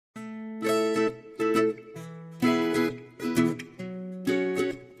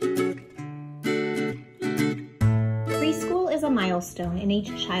milestone in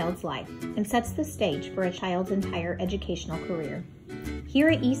each child's life and sets the stage for a child's entire educational career. Here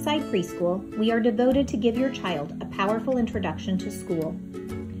at Eastside Preschool, we are devoted to give your child a powerful introduction to school.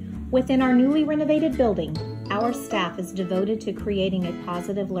 Within our newly renovated building, our staff is devoted to creating a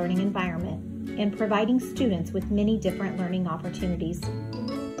positive learning environment and providing students with many different learning opportunities.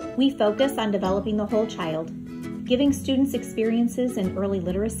 We focus on developing the whole child, giving students experiences in early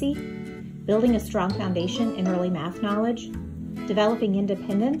literacy, building a strong foundation in early math knowledge, developing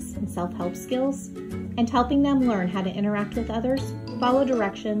independence and self-help skills, and helping them learn how to interact with others, follow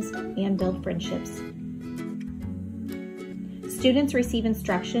directions, and build friendships. Students receive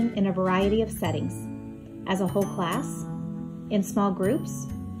instruction in a variety of settings, as a whole class, in small groups,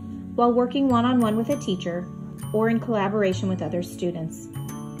 while working one-on-one with a teacher, or in collaboration with other students.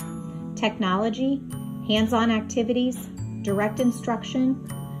 Technology, hands-on activities, direct instruction,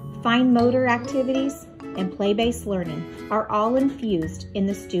 fine motor activities, and play-based learning are all infused in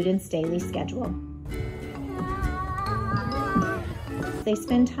the students' daily schedule. They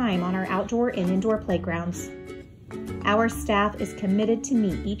spend time on our outdoor and indoor playgrounds. Our staff is committed to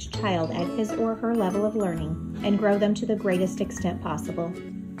meet each child at his or her level of learning and grow them to the greatest extent possible.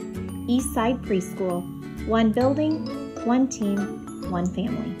 Eastside Preschool, one building, one team, one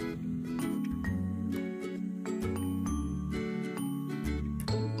family.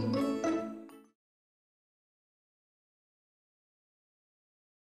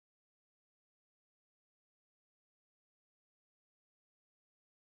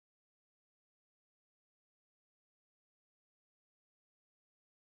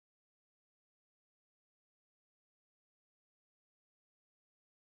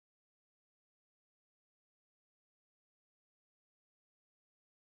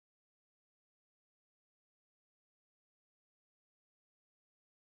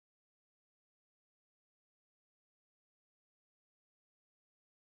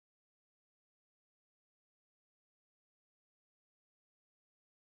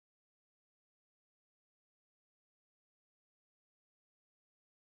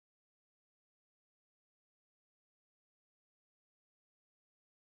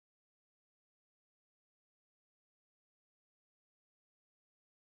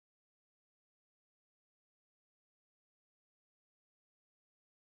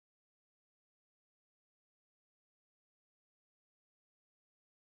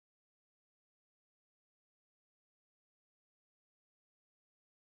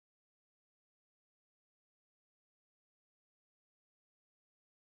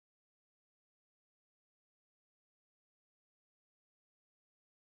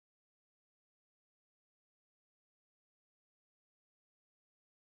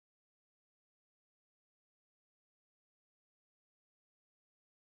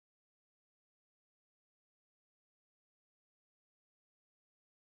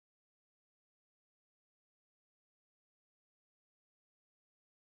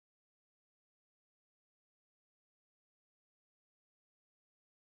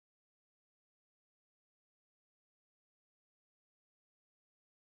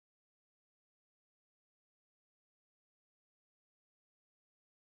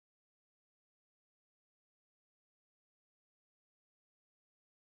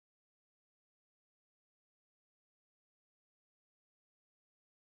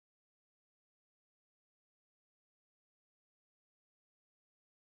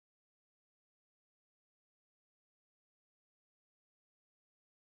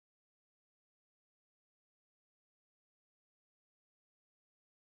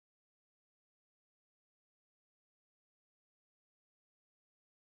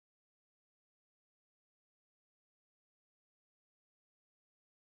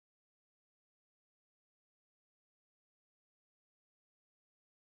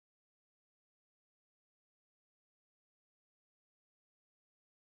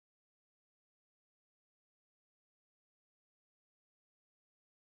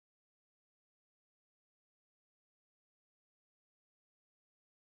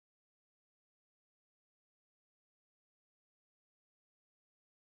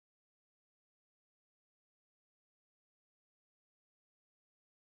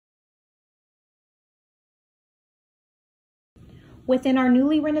 Within our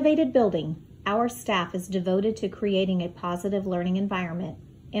newly renovated building, our staff is devoted to creating a positive learning environment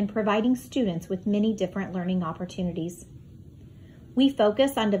and providing students with many different learning opportunities. We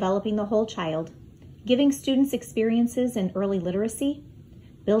focus on developing the whole child, giving students experiences in early literacy,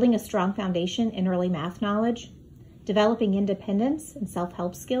 building a strong foundation in early math knowledge, developing independence and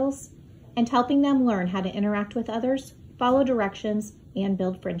self-help skills, and helping them learn how to interact with others, follow directions, and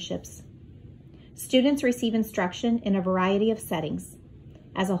build friendships. Students receive instruction in a variety of settings,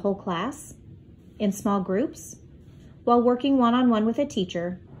 as a whole class, in small groups, while working one-on-one with a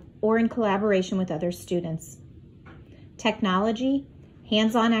teacher, or in collaboration with other students. Technology,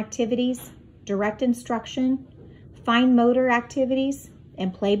 hands-on activities, direct instruction, fine motor activities,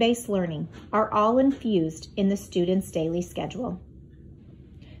 and play-based learning are all infused in the students' daily schedule.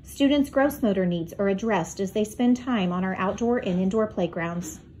 Students' gross motor needs are addressed as they spend time on our outdoor and indoor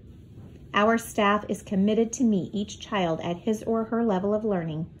playgrounds. Our staff is committed to meet each child at his or her level of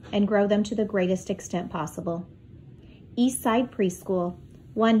learning and grow them to the greatest extent possible. Eastside Preschool,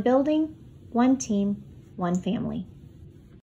 one building, one team, one family.